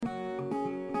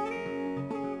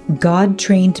God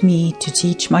Trained Me to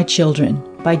Teach My Children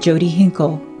by Jody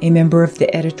Hinkle, a member of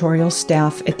the editorial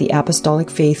staff at the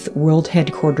Apostolic Faith World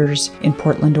Headquarters in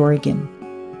Portland, Oregon.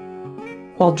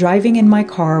 While driving in my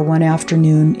car one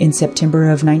afternoon in September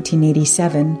of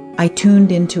 1987, I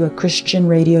tuned into a Christian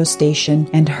radio station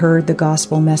and heard the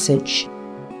gospel message.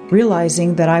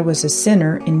 Realizing that I was a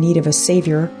sinner in need of a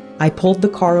Savior, I pulled the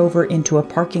car over into a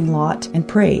parking lot and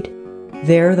prayed.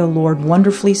 There, the Lord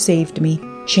wonderfully saved me,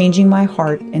 changing my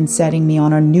heart and setting me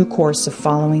on a new course of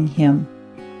following Him.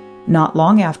 Not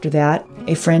long after that,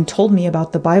 a friend told me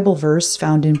about the Bible verse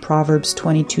found in Proverbs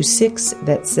 22:6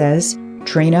 that says,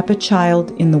 "Train up a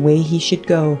child in the way he should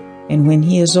go, and when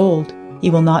he is old, he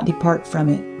will not depart from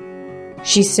it."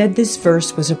 She said this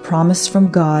verse was a promise from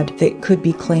God that could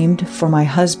be claimed for my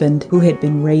husband, who had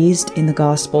been raised in the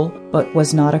gospel but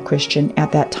was not a Christian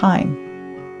at that time.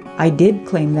 I did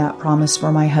claim that promise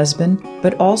for my husband,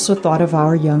 but also thought of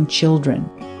our young children.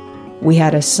 We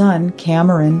had a son,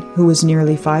 Cameron, who was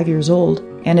nearly 5 years old,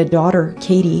 and a daughter,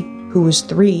 Katie, who was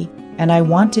 3, and I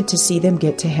wanted to see them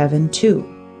get to heaven too.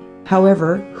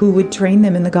 However, who would train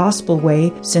them in the gospel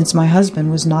way since my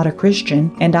husband was not a Christian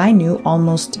and I knew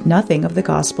almost nothing of the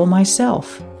gospel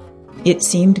myself? It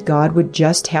seemed God would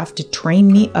just have to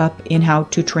train me up in how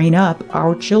to train up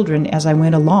our children as I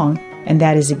went along, and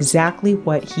that is exactly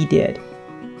what He did.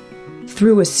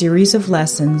 Through a series of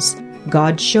lessons,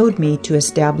 God showed me to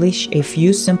establish a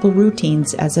few simple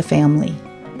routines as a family.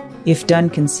 If done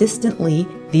consistently,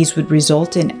 these would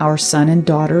result in our son and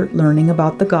daughter learning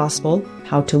about the gospel,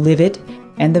 how to live it,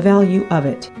 and the value of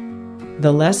it.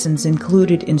 The lessons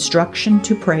included instruction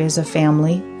to pray as a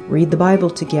family, read the Bible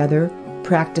together,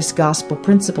 practice gospel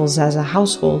principles as a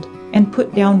household, and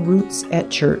put down roots at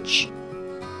church.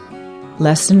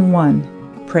 Lesson 1.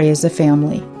 Pray as a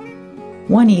family.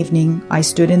 One evening, I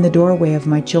stood in the doorway of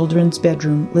my children's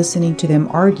bedroom listening to them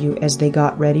argue as they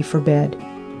got ready for bed.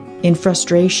 In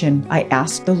frustration, I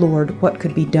asked the Lord what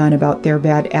could be done about their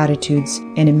bad attitudes,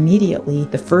 and immediately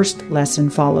the first lesson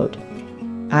followed.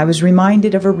 I was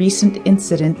reminded of a recent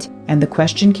incident, and the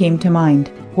question came to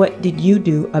mind: what did you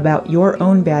do about your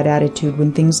own bad attitude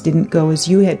when things didn't go as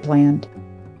you had planned?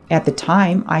 At the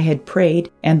time, I had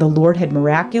prayed, and the Lord had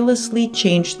miraculously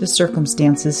changed the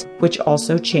circumstances, which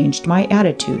also changed my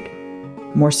attitude.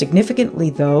 More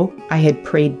significantly, though, I had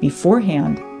prayed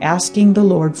beforehand, asking the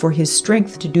Lord for His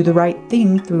strength to do the right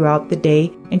thing throughout the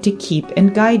day and to keep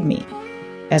and guide me.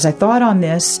 As I thought on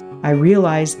this, I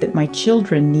realized that my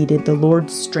children needed the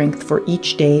Lord's strength for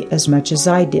each day as much as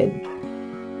I did.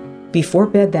 Before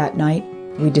bed that night,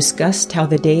 we discussed how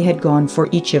the day had gone for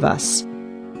each of us.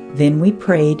 Then we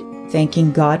prayed,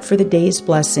 thanking God for the day's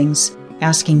blessings,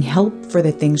 asking help for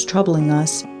the things troubling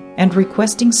us, and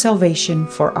requesting salvation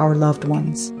for our loved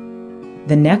ones.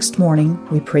 The next morning,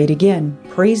 we prayed again,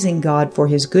 praising God for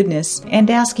His goodness and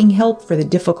asking help for the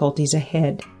difficulties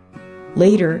ahead.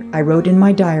 Later, I wrote in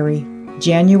my diary,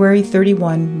 January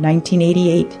 31,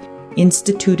 1988,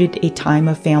 instituted a time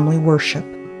of family worship.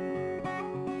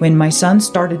 When my son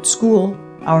started school,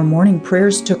 our morning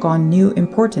prayers took on new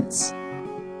importance.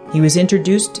 He was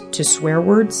introduced to swear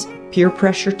words, peer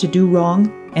pressure to do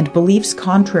wrong, and beliefs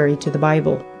contrary to the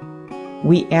Bible.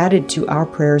 We added to our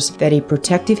prayers that a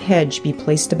protective hedge be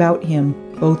placed about him,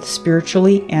 both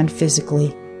spiritually and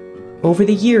physically. Over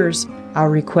the years, our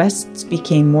requests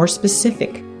became more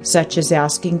specific, such as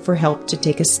asking for help to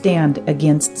take a stand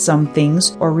against some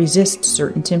things or resist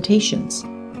certain temptations.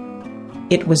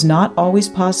 It was not always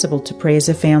possible to pray as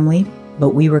a family,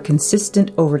 but we were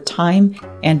consistent over time,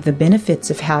 and the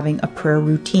benefits of having a prayer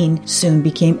routine soon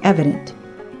became evident.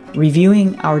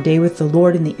 Reviewing our day with the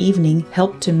Lord in the evening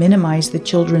helped to minimize the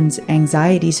children's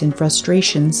anxieties and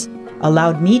frustrations,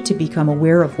 allowed me to become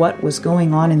aware of what was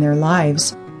going on in their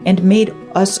lives, and made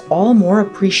us all more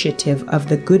appreciative of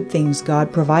the good things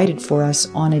God provided for us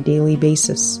on a daily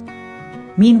basis.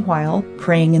 Meanwhile,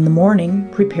 praying in the morning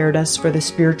prepared us for the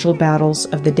spiritual battles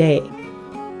of the day.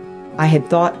 I had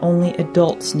thought only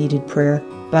adults needed prayer,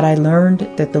 but I learned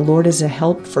that the Lord is a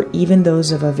help for even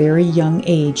those of a very young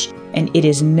age, and it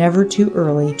is never too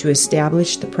early to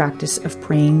establish the practice of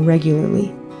praying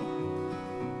regularly.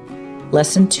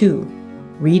 Lesson 2.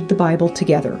 Read the Bible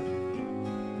together.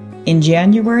 In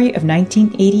January of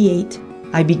 1988,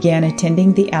 I began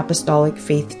attending the Apostolic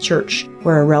Faith Church,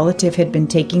 where a relative had been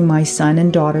taking my son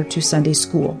and daughter to Sunday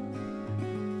school.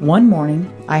 One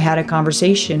morning, I had a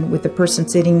conversation with the person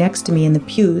sitting next to me in the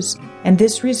pews, and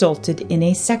this resulted in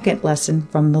a second lesson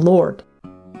from the Lord.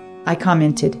 I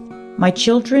commented, "My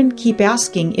children keep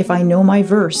asking if I know my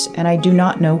verse, and I do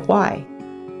not know why."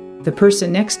 The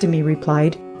person next to me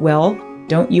replied, "Well,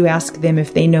 don't you ask them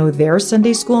if they know their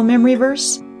Sunday school memory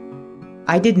verse?"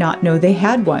 I did not know they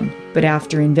had one, but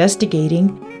after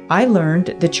investigating, I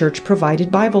learned the church provided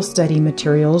Bible study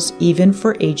materials even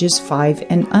for ages 5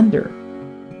 and under.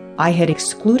 I had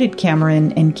excluded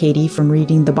Cameron and Katie from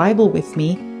reading the Bible with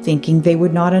me, thinking they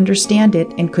would not understand it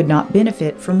and could not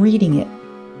benefit from reading it.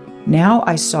 Now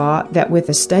I saw that with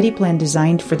a study plan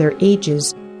designed for their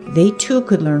ages, they too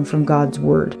could learn from God's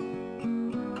Word.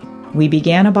 We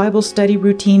began a Bible study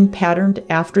routine patterned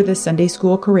after the Sunday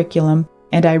school curriculum,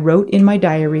 and I wrote in my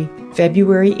diary,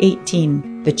 February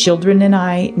 18, the children and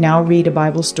I now read a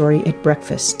Bible story at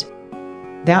breakfast.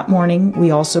 That morning,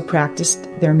 we also practiced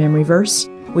their memory verse,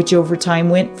 which over time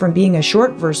went from being a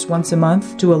short verse once a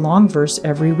month to a long verse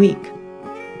every week.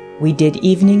 We did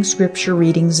evening scripture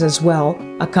readings as well,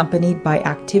 accompanied by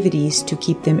activities to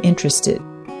keep them interested.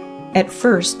 At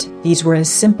first, these were as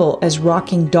simple as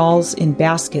rocking dolls in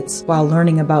baskets while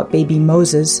learning about baby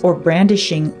Moses or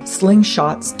brandishing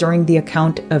slingshots during the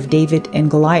account of David and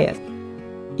Goliath.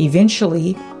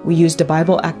 Eventually, we used a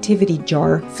Bible activity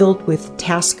jar filled with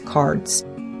task cards.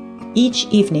 Each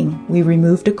evening, we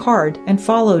removed a card and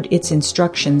followed its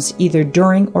instructions either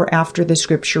during or after the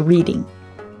scripture reading.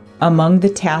 Among the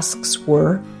tasks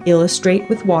were illustrate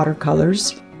with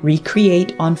watercolors,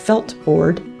 recreate on felt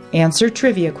board, answer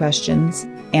trivia questions,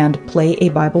 and play a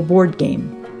Bible board game.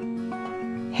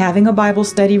 Having a Bible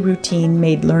study routine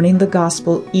made learning the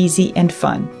gospel easy and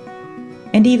fun.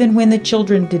 And even when the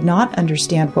children did not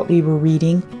understand what we were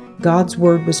reading, God's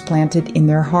word was planted in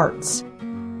their hearts.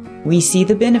 We see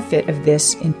the benefit of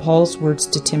this in Paul's words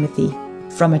to Timothy,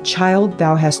 "From a child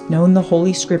thou hast known the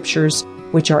holy scriptures,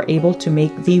 which are able to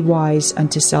make thee wise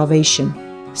unto salvation."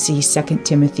 See 2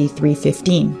 Timothy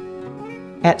 3:15.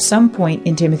 At some point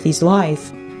in Timothy's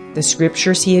life, the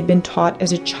scriptures he had been taught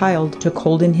as a child took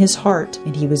hold in his heart,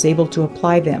 and he was able to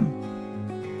apply them.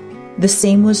 The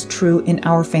same was true in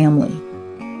our family.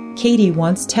 Katie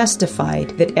once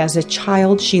testified that as a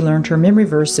child she learned her memory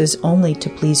verses only to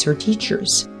please her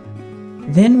teachers.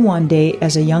 Then one day,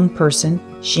 as a young person,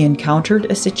 she encountered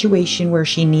a situation where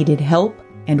she needed help,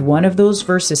 and one of those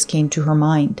verses came to her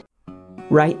mind.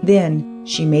 Right then,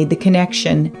 she made the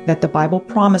connection that the Bible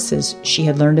promises she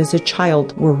had learned as a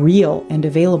child were real and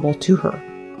available to her.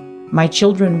 My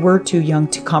children were too young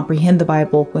to comprehend the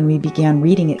Bible when we began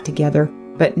reading it together,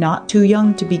 but not too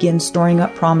young to begin storing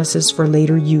up promises for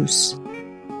later use.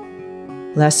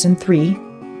 Lesson 3.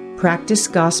 Practice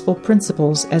gospel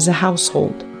principles as a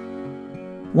household.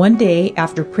 One day,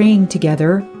 after praying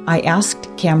together, I asked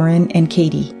Cameron and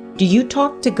Katie, "Do you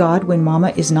talk to God when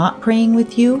Mama is not praying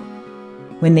with you?"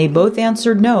 When they both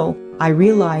answered no, I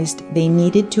realized they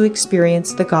needed to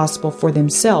experience the gospel for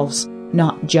themselves,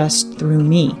 not just through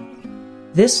me.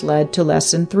 This led to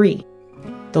Lesson 3.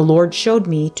 The Lord showed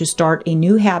me to start a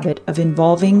new habit of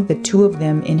involving the two of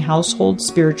them in household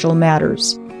spiritual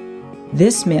matters.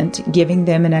 This meant giving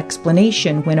them an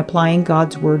explanation when applying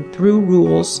God's Word through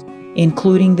rules,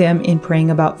 including them in praying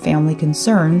about family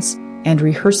concerns, and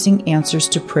rehearsing answers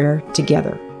to prayer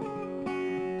together.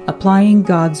 Applying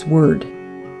God's Word.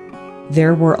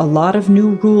 There were a lot of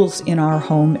new rules in our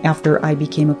home after I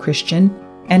became a Christian,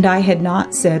 and I had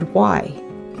not said why.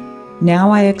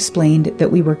 Now I explained that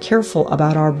we were careful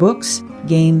about our books,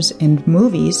 games, and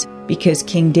movies because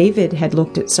King David had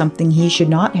looked at something he should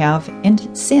not have and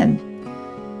sinned.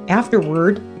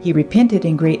 Afterward, he repented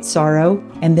in great sorrow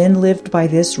and then lived by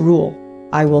this rule: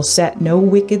 "I will set no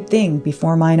wicked thing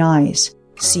before mine eyes."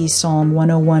 See Psalm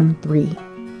 101:3.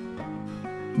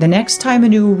 The next time a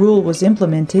new rule was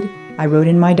implemented, I wrote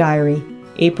in my diary,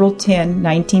 April 10,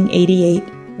 1988,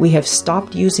 "We have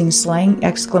stopped using slang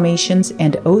exclamations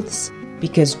and oaths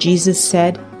because Jesus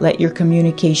said, 'Let your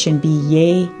communication be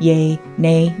yea, yea,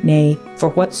 nay, nay, for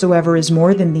whatsoever is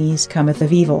more than these cometh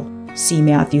of evil.' See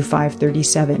Matthew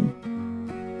 5:37.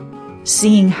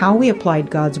 Seeing how we applied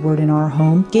God's Word in our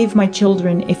home gave my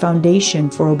children a foundation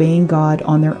for obeying God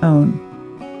on their own.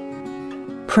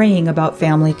 Praying about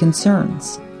family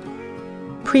concerns.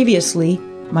 Previously,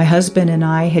 my husband and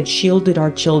I had shielded our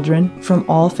children from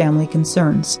all family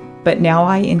concerns, but now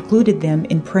I included them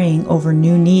in praying over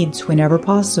new needs whenever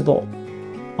possible.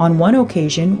 On one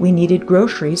occasion, we needed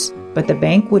groceries, but the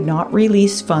bank would not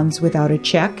release funds without a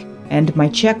check, and my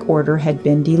check order had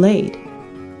been delayed.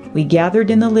 We gathered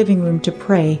in the living room to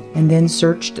pray and then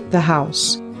searched the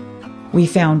house. We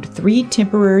found 3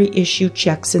 temporary issue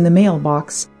checks in the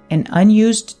mailbox, an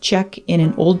unused check in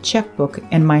an old checkbook,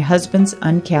 and my husband's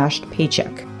uncashed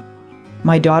paycheck.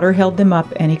 My daughter held them up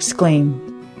and exclaimed,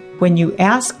 "When you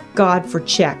ask God for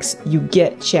checks, you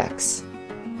get checks."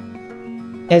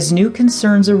 As new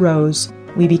concerns arose,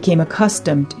 we became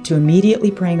accustomed to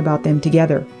immediately praying about them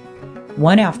together.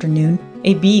 One afternoon,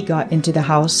 A bee got into the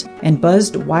house and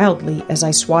buzzed wildly as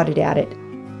I swatted at it.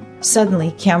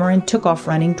 Suddenly, Cameron took off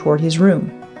running toward his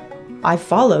room. I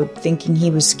followed, thinking he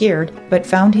was scared, but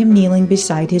found him kneeling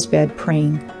beside his bed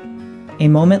praying. A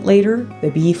moment later,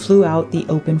 the bee flew out the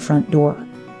open front door.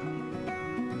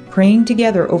 Praying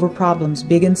together over problems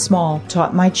big and small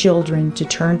taught my children to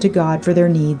turn to God for their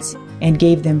needs and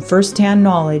gave them first-hand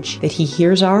knowledge that He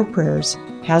hears our prayers,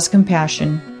 has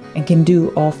compassion, and can do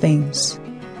all things.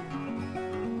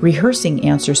 Rehearsing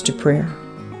answers to prayer.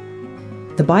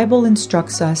 The Bible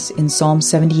instructs us in Psalm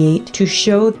 78 to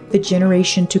show the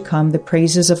generation to come the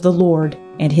praises of the Lord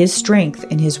and His strength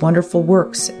and His wonderful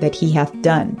works that He hath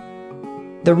done.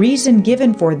 The reason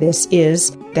given for this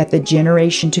is that the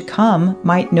generation to come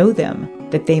might know them,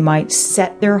 that they might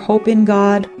set their hope in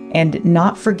God and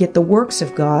not forget the works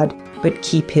of God, but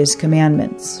keep His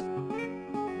commandments.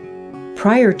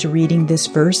 Prior to reading this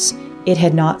verse, it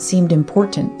had not seemed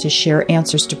important to share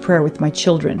answers to prayer with my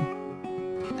children.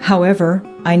 However,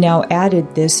 I now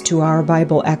added this to our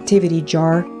Bible activity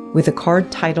jar with a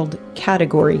card titled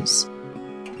Categories.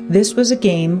 This was a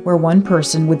game where one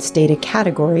person would state a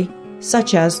category,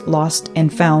 such as lost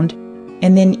and found,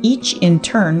 and then each in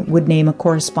turn would name a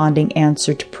corresponding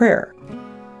answer to prayer.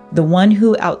 The one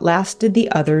who outlasted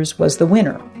the others was the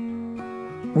winner.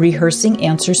 Rehearsing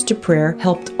answers to prayer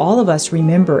helped all of us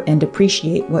remember and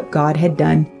appreciate what God had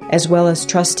done, as well as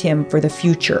trust Him for the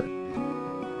future.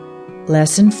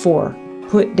 Lesson 4.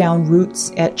 Put down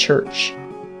roots at church.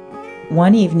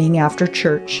 One evening after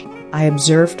church, I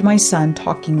observed my son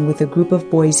talking with a group of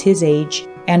boys his age,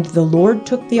 and the Lord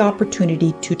took the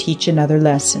opportunity to teach another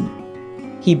lesson.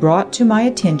 He brought to my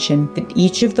attention that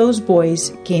each of those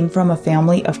boys came from a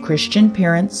family of Christian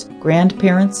parents,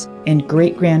 grandparents, and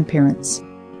great-grandparents.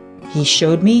 He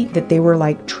showed me that they were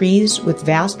like trees with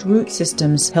vast root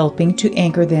systems helping to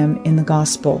anchor them in the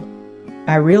gospel.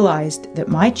 I realized that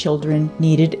my children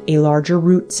needed a larger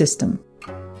root system.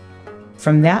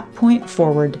 From that point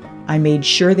forward, I made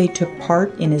sure they took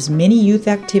part in as many youth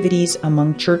activities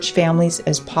among church families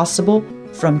as possible,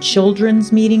 from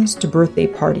children's meetings to birthday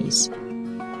parties.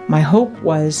 My hope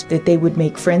was that they would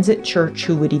make friends at church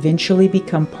who would eventually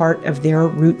become part of their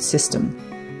root system.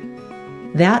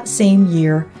 That same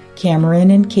year,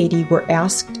 Cameron and Katie were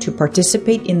asked to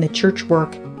participate in the church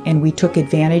work, and we took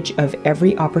advantage of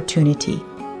every opportunity.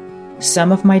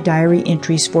 Some of my diary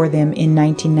entries for them in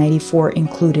 1994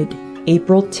 included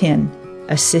April 10,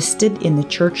 assisted in the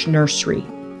church nursery.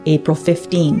 April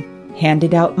 15,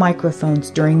 handed out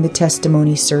microphones during the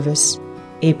testimony service.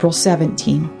 April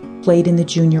 17, played in the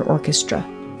junior orchestra.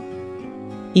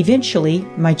 Eventually,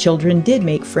 my children did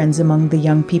make friends among the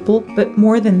young people, but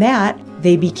more than that,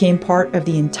 they became part of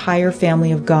the entire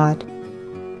family of God.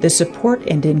 The support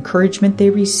and encouragement they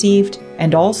received,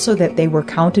 and also that they were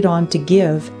counted on to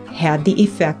give, had the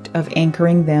effect of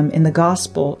anchoring them in the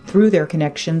gospel through their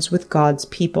connections with God's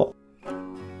people.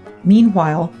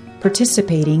 Meanwhile,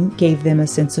 participating gave them a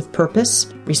sense of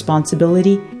purpose,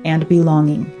 responsibility, and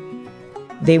belonging.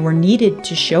 They were needed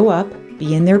to show up,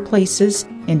 be in their places,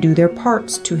 and do their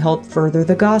parts to help further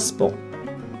the gospel.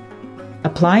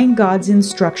 Applying God's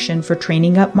instruction for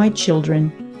training up my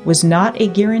children was not a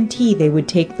guarantee they would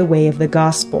take the way of the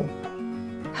gospel.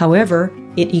 However,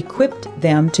 it equipped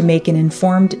them to make an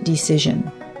informed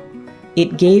decision.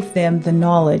 It gave them the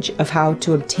knowledge of how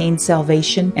to obtain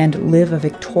salvation and live a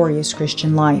victorious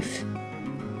Christian life.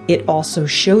 It also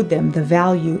showed them the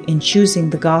value in choosing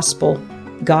the gospel,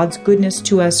 God's goodness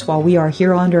to us while we are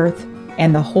here on earth,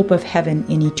 and the hope of heaven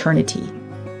in eternity.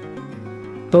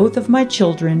 Both of my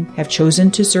children have chosen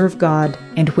to serve God,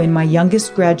 and when my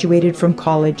youngest graduated from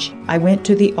college, I went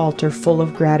to the altar full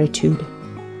of gratitude.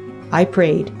 I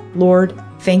prayed, Lord,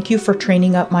 thank you for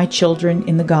training up my children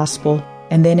in the gospel.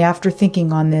 And then after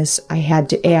thinking on this, I had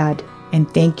to add, and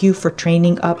thank you for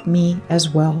training up me as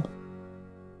well.